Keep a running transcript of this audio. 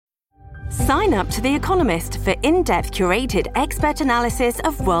Sign up to The Economist for in-depth curated expert analysis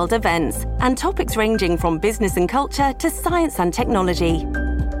of world events and topics ranging from business and culture to science and technology.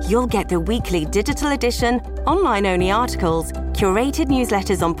 You'll get the weekly digital edition, online-only articles, curated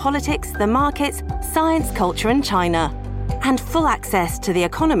newsletters on politics, the markets, science, culture and China, and full access to The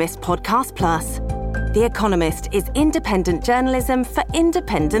Economist Podcast Plus. The Economist is independent journalism for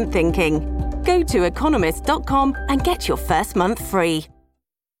independent thinking. Go to economist.com and get your first month free.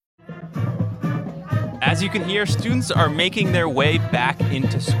 As you can hear, students are making their way back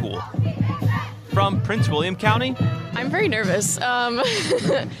into school. From Prince William County, I'm very nervous.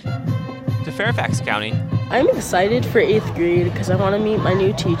 to Fairfax County, I'm excited for 8th grade because I want to meet my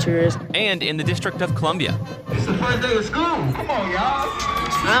new teachers. And in the District of Columbia. It's the first day of school. Come on, y'all.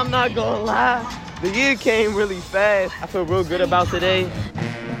 I'm not gonna lie, the year came really fast. I feel real good about today.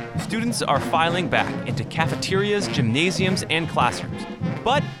 Students are filing back into cafeterias, gymnasiums, and classrooms,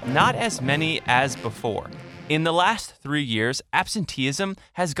 but not as many as before. In the last 3 years, absenteeism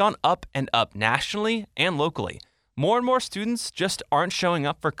has gone up and up nationally and locally. More and more students just aren't showing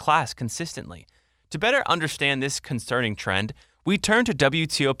up for class consistently. To better understand this concerning trend, we turn to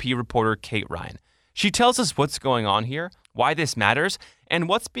WTOP reporter Kate Ryan. She tells us what's going on here, why this matters, and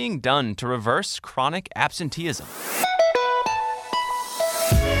what's being done to reverse chronic absenteeism.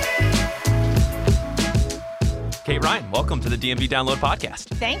 Kate Ryan, welcome to the DMV Download Podcast.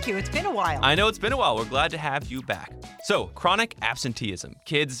 Thank you. It's been a while. I know it's been a while. We're glad to have you back. So, chronic absenteeism,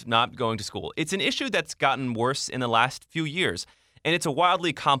 kids not going to school. It's an issue that's gotten worse in the last few years, and it's a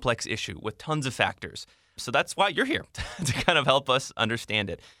wildly complex issue with tons of factors. So that's why you're here, to kind of help us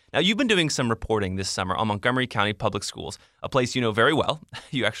understand it. Now, you've been doing some reporting this summer on Montgomery County Public Schools, a place you know very well.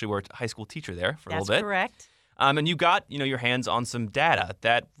 You actually were a high school teacher there for a little bit. That's correct. And you got, your hands on some data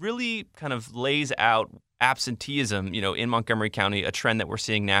that really kind of lays out absenteeism, in Montgomery County, a trend that we're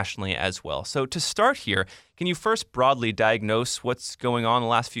seeing nationally as well. So to start here, can you first broadly diagnose what's going on in the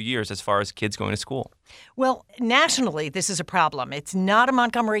last few years as far as kids going to school? Well, nationally, this is a problem. It's not a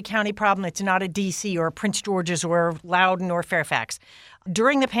Montgomery County problem. It's not a D.C. or Prince George's or Loudoun or Fairfax.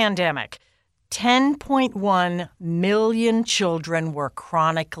 During the pandemic, 10.1 million children were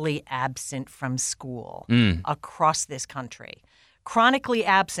chronically absent from school across this country. Chronically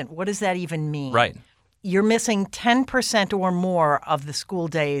absent, what does that even mean? Right. You're missing 10% or more of the school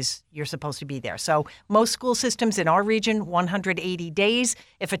days you're supposed to be there. So most school systems in our region, 180 days.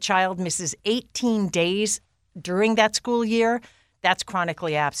 If a child misses 18 days during that school year, that's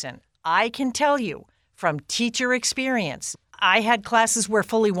chronically absent. I can tell you from teacher experience, I had classes where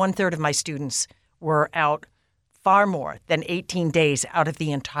fully 1/3 of my students were out far more than 18 days out of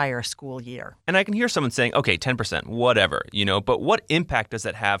the entire school year. And I can hear someone saying, okay, 10%, whatever, but what impact does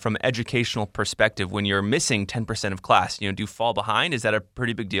that have from an educational perspective when you're missing 10% of class? Do you fall behind? Is that a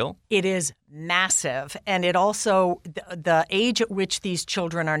pretty big deal? It is massive. And it also, the age at which these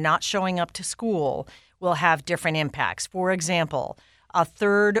children are not showing up to school will have different impacts. For example, a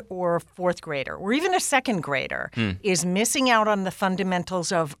 3rd or 4th grader, or even a 2nd grader, is missing out on the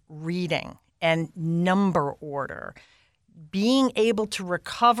fundamentals of reading and number order. Being able to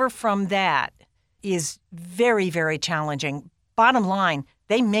recover from that is very, very challenging. Bottom line,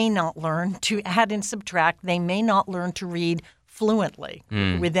 they may not learn to add and subtract. They may not learn to read fluently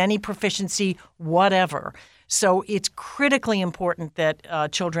with any proficiency, whatever. So it's critically important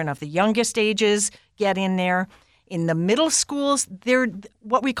that children of the youngest ages get in there. In the middle schools, they're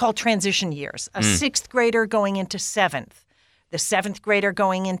what we call transition years. A 6th grader going into 7th. The 7th grader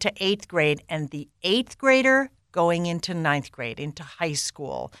going into 8th grade, and the 8th grader going into 9th grade, into high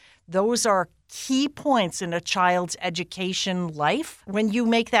school. Those are key points in a child's education life. When you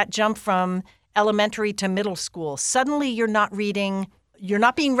make that jump from elementary to middle school, suddenly you're not being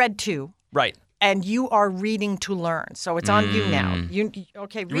read to. Right. And you are reading to learn. So it's on you now. Read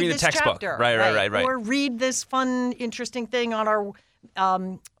read this the textbook. chapter. Right. Or read this fun, interesting thing on our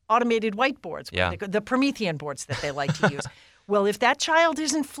automated whiteboards, the Promethean boards that they like to use. Well, if that child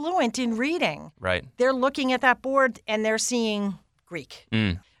isn't fluent in reading, they're looking at that board and they're seeing Greek.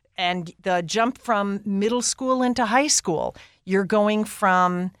 And the jump from middle school into high school, you're going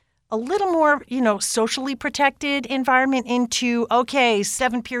from a little more, socially protected environment into,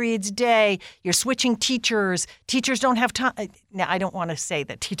 7 periods a day. You're switching teachers. Teachers don't have time. Now, I don't want to say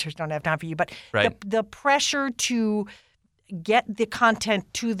that teachers don't have time for you, but the pressure to get the content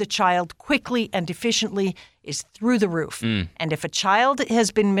to the child quickly and efficiently is through the roof. And if a child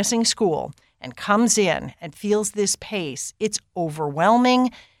has been missing school and comes in and feels this pace, it's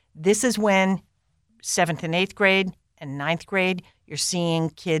overwhelming. This is when 7th and 8th grade and 9th grade, you're seeing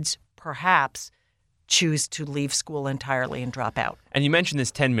kids perhaps choose to leave school entirely and drop out. And you mentioned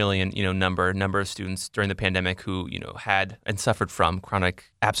this 10 million, number of students during the pandemic who, had and suffered from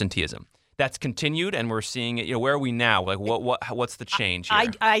chronic absenteeism. That's continued, and we're seeing it. Where are we now? Like, what's the change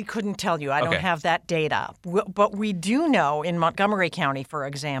here? I couldn't tell you. I don't have that data. But we do know in Montgomery County, for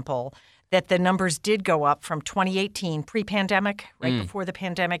example, that the numbers did go up from 2018, pre-pandemic, right before the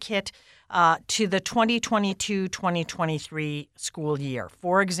pandemic hit, to the 2022-2023 school year.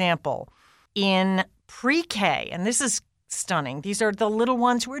 For example, in pre-K, and this is stunning. These are the little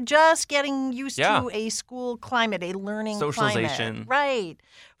ones who are just getting used to a school climate, a learning socialization. Climate. Right.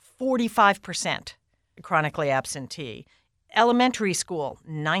 45% chronically absentee. Elementary school,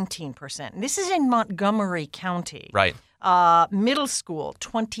 19%. And this is in Montgomery County. Right. Middle school,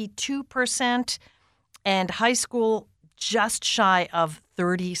 22%. And high school, just shy of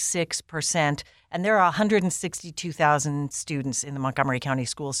 36%. And there are 162,000 students in the Montgomery County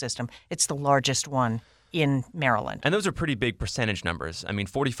school system. It's the largest one in Maryland. And those are pretty big percentage numbers. I mean,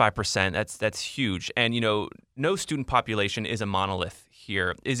 45%, that's huge. And, no student population is a monolith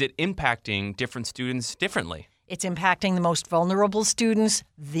here. Is it impacting different students differently? It's impacting the most vulnerable students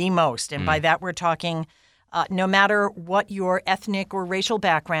the most. And by that, we're talking no matter what your ethnic or racial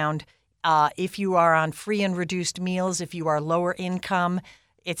background, if you are on free and reduced meals, if you are lower income,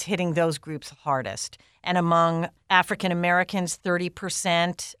 it's hitting those groups hardest. And among African Americans, 30%,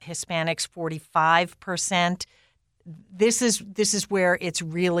 Hispanics, 45%. This is where it's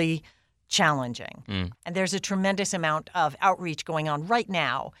really challenging. And there's a tremendous amount of outreach going on right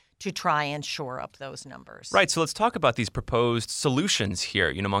now to try and shore up those numbers. Right. So let's talk about these proposed solutions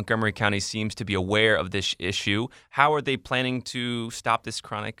here. Montgomery County seems to be aware of this issue. How are they planning to stop this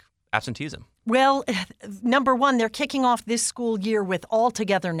chronic absenteeism? Well, number one, they're kicking off this school year with All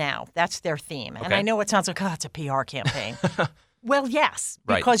Together Now. That's their theme. And I know it sounds like, it's a PR campaign. Well, yes,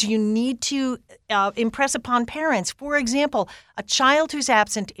 because you need to impress upon parents. For example, a child who's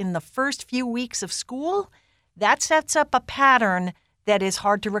absent in the first few weeks of school, that sets up a pattern that is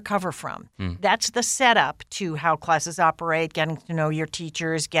hard to recover from. That's the setup to how classes operate, getting to know your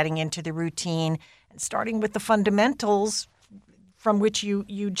teachers, getting into the routine, and starting with the fundamentals from which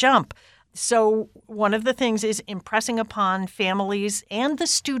you jump. So one of the things is impressing upon families and the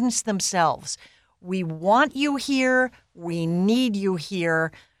students themselves. We want you here. We need you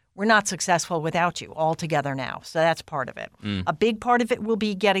here. We're not successful without you. All together now. So that's part of it. A big part of it will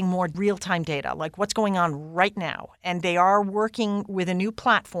be getting more real-time data, like what's going on right now. And they are working with a new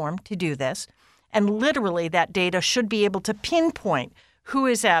platform to do this. And literally that data should be able to pinpoint who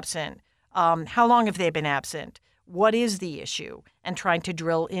is absent, how long have they been absent, what is the issue, and trying to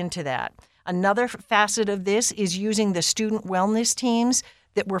drill into that. Another facet of this is using the student wellness teams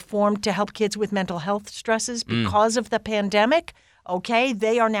that were formed to help kids with mental health stresses because of the pandemic. Okay,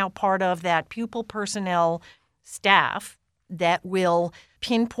 they are now part of that pupil personnel staff that will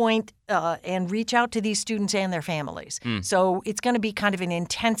pinpoint and reach out to these students and their families. So it's going to be kind of an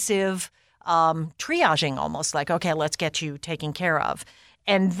intensive triaging, almost like, okay, let's get you taken care of.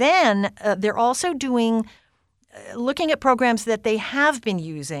 And then they're also looking at programs that they have been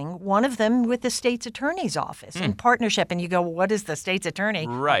using, one of them with the state's attorney's office in partnership. And you go, well, what is the state's attorney,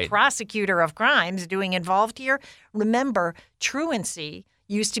 a prosecutor of crimes, doing involved here? Remember, truancy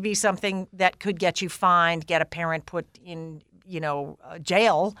used to be something that could get you fined, get a parent put in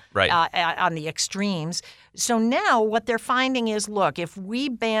jail on the extremes. So now what they're finding is, look, if we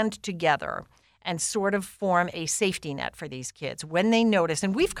band together and sort of form a safety net for these kids when they notice.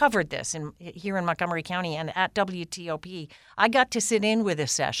 And we've covered this here in Montgomery County and at WTOP. I got to sit in with a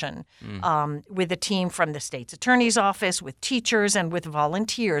session with a team from the state's attorney's office, with teachers and with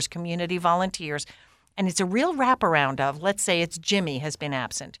volunteers, community volunteers. And it's a real wraparound of, let's say it's Jimmy has been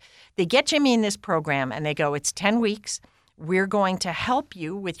absent. They get Jimmy in this program and they go, it's 10 weeks. We're going to help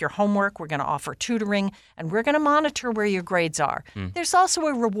you with your homework. We're going to offer tutoring, and we're going to monitor where your grades are. There's also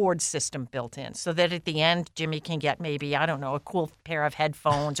a reward system built in so that at the end, Jimmy can get maybe, a cool pair of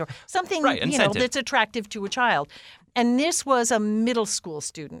headphones or something that's attractive to a child. And this was a middle school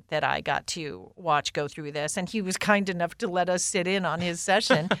student that I got to watch go through this, and he was kind enough to let us sit in on his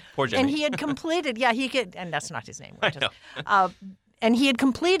session. Poor Jimmy. And he had completed, and that's not his name. And he had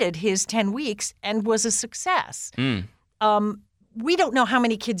completed his 10 weeks and was a success. We don't know how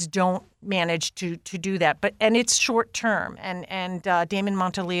many kids don't manage to do that, and it's short term. And Damon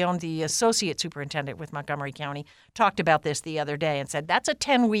Monteleone, the associate superintendent with Montgomery County, talked about this the other day and said that's a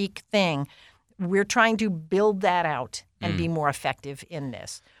 10-week thing. We're trying to build that out and be more effective in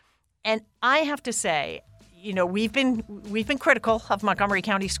this. And I have to say, we've been critical of Montgomery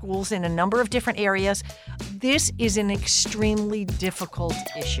County schools in a number of different areas. This is an extremely difficult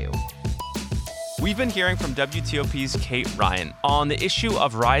issue. We've been hearing from WTOP's Kate Ryan on the issue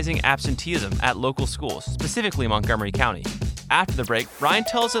of rising absenteeism at local schools, specifically Montgomery County. After the break, Ryan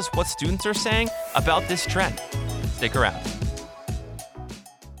tells us what students are saying about this trend. Stick around.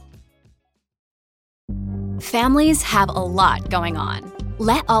 Families have a lot going on.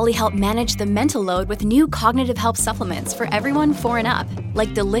 Let Ollie help manage the mental load with new cognitive help supplements for everyone 4 and up,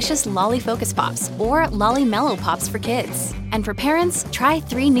 like delicious Lolly Focus Pops or Lolly Mellow Pops for kids. And for parents, try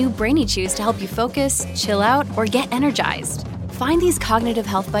 3 new Brainy Chews to help you focus, chill out, or get energized. Find these cognitive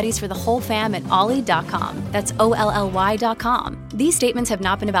health buddies for the whole fam at ollie.com. That's OLLY.com. These statements have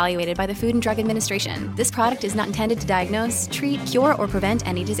not been evaluated by the Food and Drug Administration. This product is not intended to diagnose, treat, cure, or prevent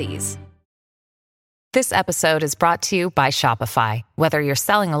any disease. This episode is brought to you by Shopify. Whether you're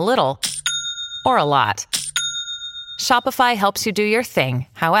selling a little or a lot, Shopify helps you do your thing,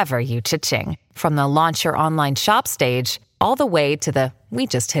 however you cha-ching. From the launch your online shop stage, all the way to the we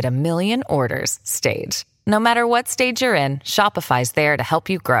just hit 1 million orders stage. No matter what stage you're in, Shopify's there to help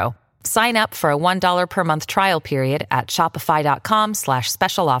you grow. Sign up for a $1 per month trial period at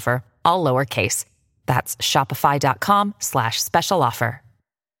shopify.com/special offer, all lowercase. That's shopify.com/special offer.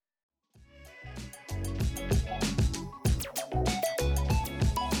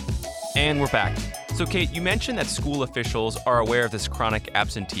 And we're back. So, Kate, you mentioned that school officials are aware of this chronic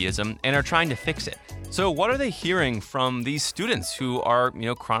absenteeism and are trying to fix it. So what are they hearing from these students who are,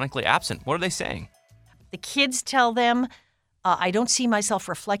 chronically absent? What are they saying? The kids tell them, I don't see myself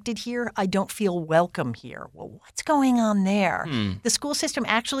reflected here. I don't feel welcome here. Well, what's going on there? The school system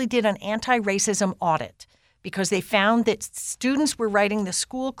actually did an anti-racism audit because they found that students were writing the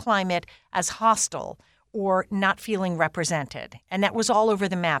school climate as hostile or not feeling represented. And that was all over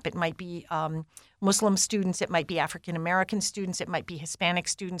the map. It might be Muslim students, it might be African-American students, it might be Hispanic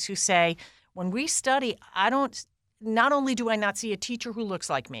students who say, when we study, not only do I not see a teacher who looks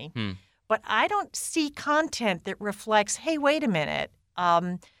like me, but I don't see content that reflects, hey, wait a minute,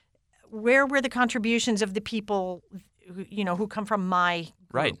 where were the contributions of the people who come from my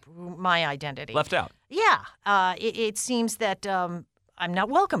group, my identity? Left out. Yeah. It seems that I'm not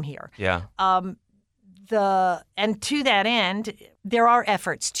welcome here. Yeah. And to that end, there are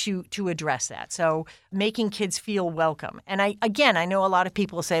efforts to address that. So making kids feel welcome. And I know a lot of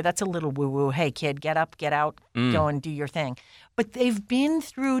people say that's a little woo-woo. Hey, kid, get up, get out, go and do your thing. But they've been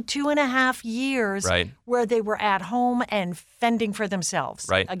through 2.5 years where they were at home and fending for themselves.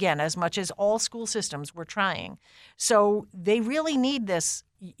 Right. Again, as much as all school systems were trying. So they really need this.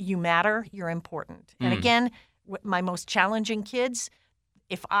 You matter. You're important. And again, my most challenging kids,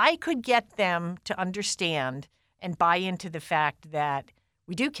 if I could get them to understand and buy into the fact that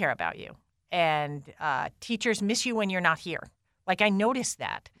we do care about you and teachers miss you when you're not here. Like I noticed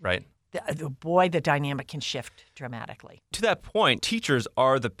that. Right. The dynamic can shift dramatically. To that point, teachers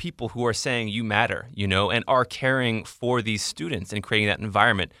are the people who are saying you matter, and are caring for these students and creating that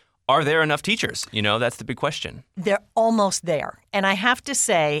environment. Are there enough teachers? That's the big question. They're almost there. And I have to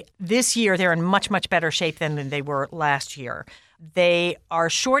say, this year they're in much, much better shape than they were last year. They are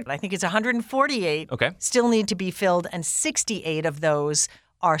short. I think it's 148 still need to be filled, and 68 of those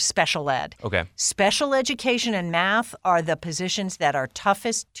are special ed. Okay. Special education and math are the positions that are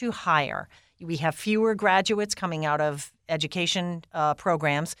toughest to hire. We have fewer graduates coming out of education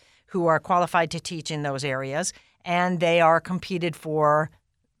programs who are qualified to teach in those areas, and they are competed for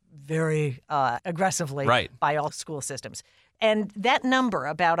very aggressively by all school systems. And that number,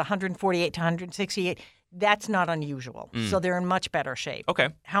 about 148 to 168, that's not unusual. So they're in much better shape. Okay.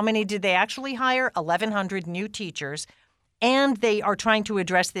 How many did they actually hire? 1,100 new teachers. And they are trying to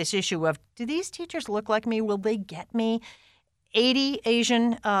address this issue of, do these teachers look like me? Will they get me? 80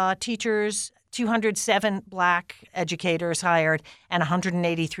 Asian teachers, 207 Black educators hired, and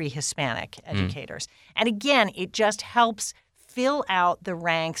 183 Hispanic educators. And again, it just helps fill out the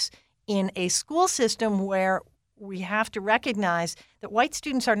ranks in a school system where we have to recognize that white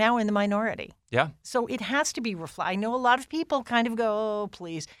students are now in the minority. Yeah. So it has to be reflected. I know a lot of people kind of go, oh,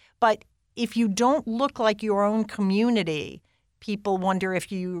 please. But if you don't look like your own community, people wonder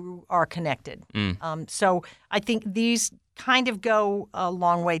if you are connected. So I think these kind of go a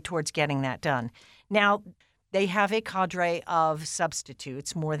long way towards getting that done. Now, they have a cadre of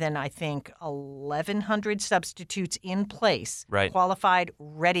substitutes, more than, I think, 1,100 substitutes in place, qualified,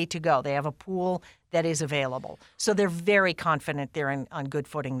 ready to go. They have a pool that is available. So they're very confident they're on good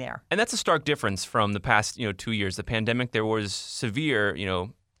footing there. And that's a stark difference from the past 2 years. The pandemic, there was severe,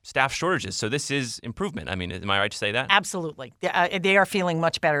 staff shortages. So this is improvement. I mean, am I right to say that? Absolutely. They are feeling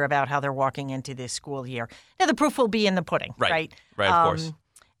much better about how they're walking into this school year. Now, the proof will be in the pudding, right? Right, of course.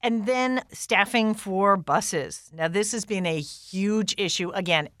 And then staffing for buses. Now, this has been a huge issue,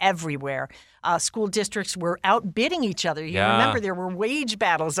 again, everywhere. School districts were outbidding each other. You remember there were wage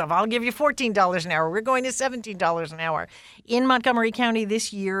battles of, I'll give you $14 an hour. We're going to $17 an hour. In Montgomery County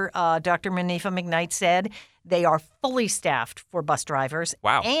this year, Dr. Manifa McKnight said they are fully staffed for bus drivers.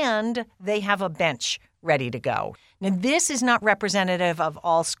 Wow. And they have a bench ready to go. Now, this is not representative of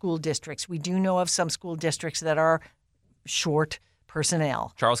all school districts. We do know of some school districts that are short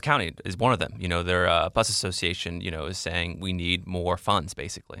personnel. Charles County is one of them. Their bus association, is saying we need more funds,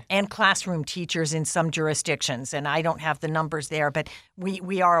 basically. And classroom teachers in some jurisdictions. And I don't have the numbers there, but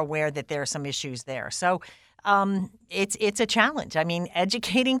we are aware that there are some issues there. So it's a challenge. I mean,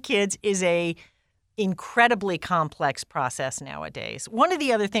 educating kids is a incredibly complex process nowadays. One of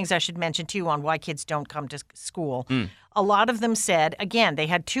the other things I should mention, too, on why kids don't come to school, a lot of them said, again, they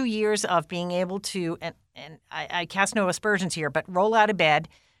had 2 years of being able to, and I cast no aspersions here, but roll out of bed,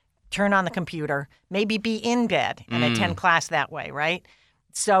 turn on the computer, maybe be in bed and attend class that way, right?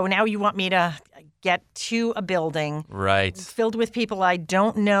 So now you want me to get to a building filled with people I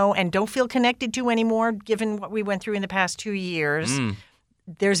don't know and don't feel connected to anymore, given what we went through in the past 2 years.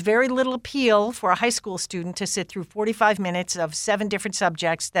 There's very little appeal for a high school student to sit through 45 minutes of 7 different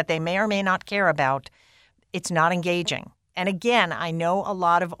subjects that they may or may not care about. It's not engaging. And again, I know a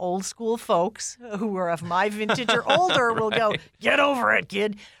lot of old school folks who are of my vintage or older will go, get over it,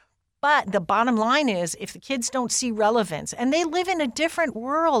 kid. But the bottom line is, if the kids don't see relevance, and they live in a different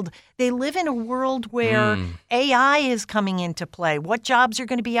world, they live in a world where AI is coming into play. What jobs are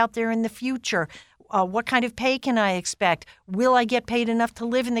going to be out there in the future? What kind of pay can I expect? Will I get paid enough to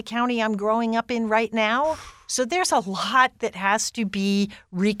live in the county I'm growing up in right now? So there's a lot that has to be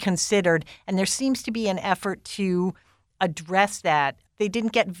reconsidered, and there seems to be an effort to address that. They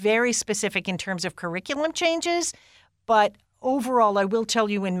didn't get very specific in terms of curriculum changes, but overall, I will tell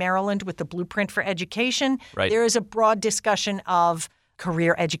you in Maryland with the Blueprint for Education, there is a broad discussion of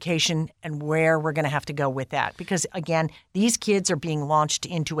career education and where we're going to have to go with that. Because, again, these kids are being launched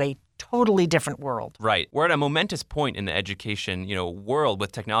into a totally different world. Right. We're at a momentous point in the education, world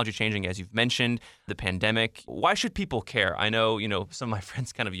with technology changing, as you've mentioned, the pandemic. Why should people care? I know, some of my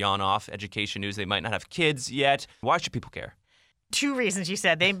friends kind of yawn off education news. They might not have kids yet. Why should people care? 2 reasons you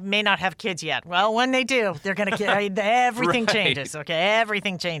said. They may not have kids yet. Well, when they do, they're going to everything changes, okay?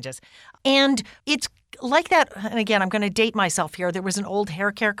 Everything changes. And it's like that, and again, I'm going to date myself here. There was an old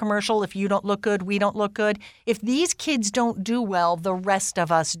hair care commercial, if you don't look good, we don't look good. If these kids don't do well, the rest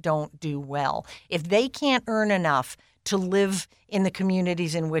of us don't do well. If they can't earn enough to live in the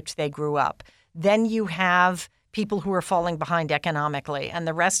communities in which they grew up, then you have people who are falling behind economically. And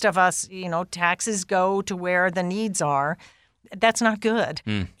the rest of us, taxes go to where the needs are. That's not good.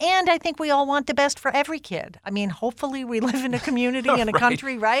 And I think we all want the best for every kid. I mean, hopefully we live in a community and a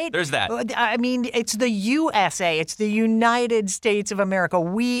country, right? There's that. I mean, it's the USA. It's the United States of America.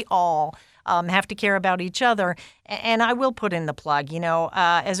 We all have to care about each other. And I will put in the plug,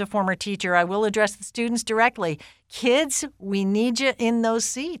 as a former teacher, I will address the students directly. Kids, we need you in those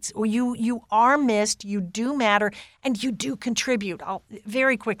seats. You are missed. You do matter. And you do contribute.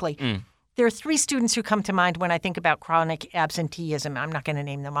 Very quickly. There are 3 students who come to mind when I think about chronic absenteeism. I'm not going to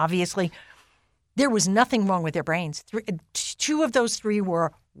name them, obviously. There was nothing wrong with their brains. 2 of those 3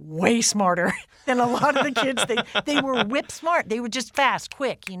 were way smarter than a lot of the kids. They were whip smart. They were just fast,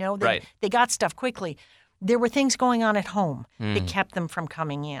 quick, They got stuff quickly. There were things going on at home that kept them from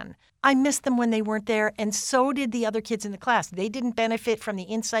coming in. I missed them when they weren't there, and so did the other kids in the class. They didn't benefit from the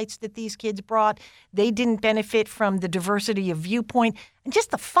insights that these kids brought. They didn't benefit from the diversity of viewpoint and just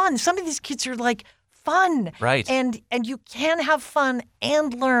the fun. Some of these kids are like fun. Right. And you can have fun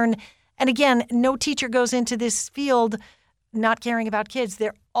and learn. And again, no teacher goes into this field not caring about kids.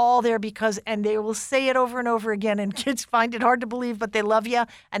 They're all there because, and they will say it over and over again, and kids find it hard to believe, but they love you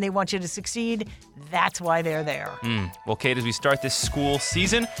and they want you to succeed. That's why they're there. Well, Kate, as we start this school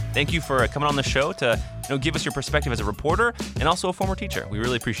season, thank you for coming on the show to give us your perspective as a reporter and also a former teacher. We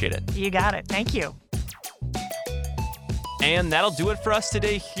really appreciate it. You got it. Thank you. And that'll do it for us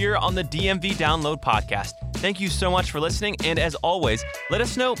today here on the DMV Download Podcast. Thank you so much for listening, and as always, let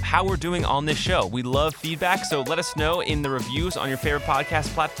us know how we're doing on this show. We love feedback, so let us know in the reviews on your favorite podcast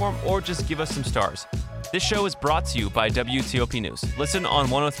platform, or just give us some stars. This show is brought to you by WTOP News. Listen on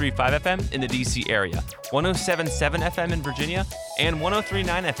 103.5 FM in the D.C. area, 107.7 FM in Virginia, and 103.9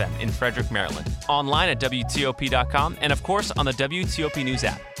 FM in Frederick, Maryland. Online at WTOP.com, and of course on the WTOP News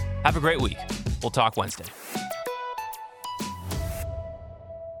app. Have a great week. We'll talk Wednesday.